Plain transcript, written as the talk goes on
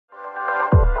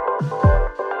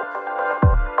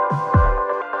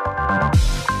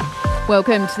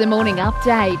Welcome to the Morning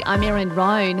Update. I'm Erin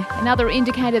Roan. Another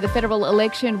indicator the federal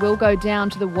election will go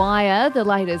down to the wire. The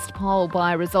latest poll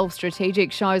by Resolve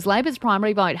Strategic shows Labor's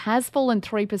primary vote has fallen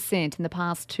 3% in the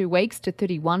past 2 weeks to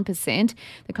 31%.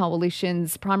 The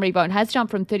coalition's primary vote has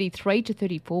jumped from 33% to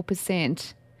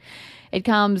 34%. It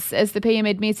comes as the PM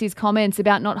admits his comments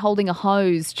about not holding a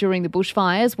hose during the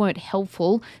bushfires weren't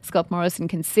helpful. Scott Morrison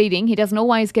conceding he doesn't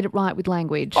always get it right with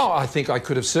language. I think I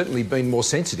could have certainly been more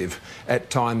sensitive at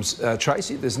times,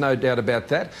 Tracy. There's no doubt about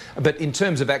that. But in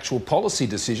terms of actual policy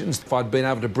decisions, if I'd been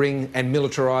able to bring and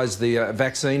militarise the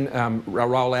vaccine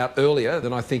rollout earlier,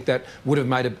 then I think that would have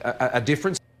made a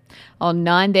difference. On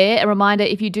 9 there, a reminder,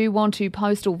 if you do want to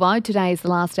postal vote, today is the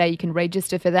last day you can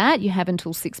register for that. You have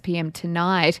until 6 p.m.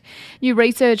 tonight. New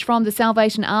research from the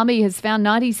Salvation Army has found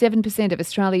 97% of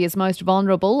Australia's most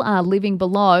vulnerable are living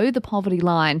below the poverty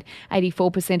line.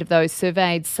 84% of those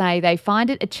surveyed say they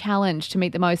find it a challenge to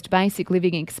meet the most basic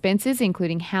living expenses,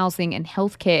 including housing and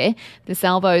healthcare. The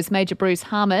Salvo's Major Bruce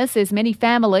Harmer says many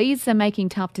families are making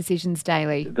tough decisions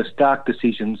daily. The stark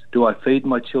decisions, do I feed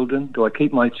my children? Do I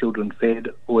keep my children fed?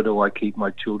 Or do I keep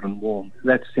my children warm?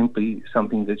 That's simply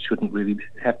something that shouldn't really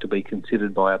have to be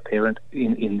considered by a parent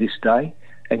in this day,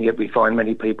 and yet we find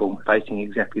many people facing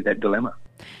exactly that dilemma.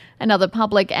 Another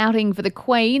public outing for the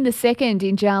Queen, the second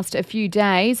in just a few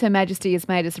days. Her Majesty has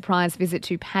made a surprise visit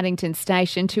to Paddington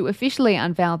Station to officially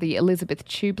unveil the Elizabeth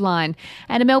Tube Line.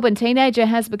 And a Melbourne teenager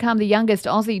has become the youngest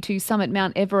Aussie to summit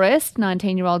Mount Everest.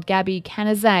 19-year-old Gabby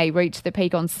Canizet reached the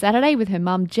peak on Saturday with her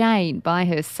mum Jane by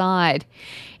her side.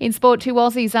 In sport, 2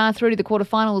 Aussies are through to the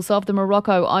quarterfinals of the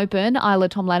Morocco Open. Isla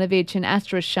Tomljanovic and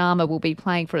Astra Sharma will be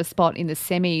playing for a spot in the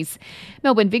semis.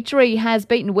 Melbourne Victory has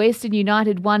beaten Western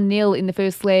United 1-0 in the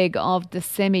first leg of the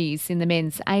semis in the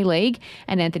Men's A-League,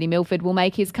 and Anthony Milford will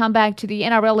make his comeback to the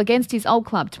NRL against his old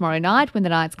club tomorrow night when the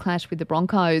Knights clash with the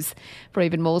Broncos. For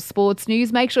even more sports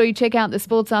news, make sure you check out the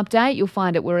Sports Update. You'll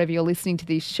find it wherever you're listening to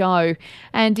this show.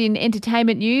 And in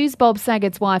entertainment news, Bob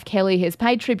Saget's wife Kelly has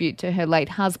paid tribute to her late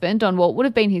husband on what would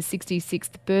have been his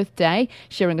 66th birthday,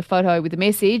 sharing a photo with the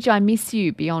message, "I miss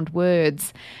you beyond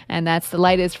words." And that's the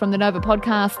latest from the Nova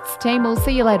Podcasts team. We'll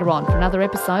see you later on for another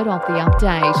episode of The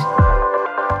Update.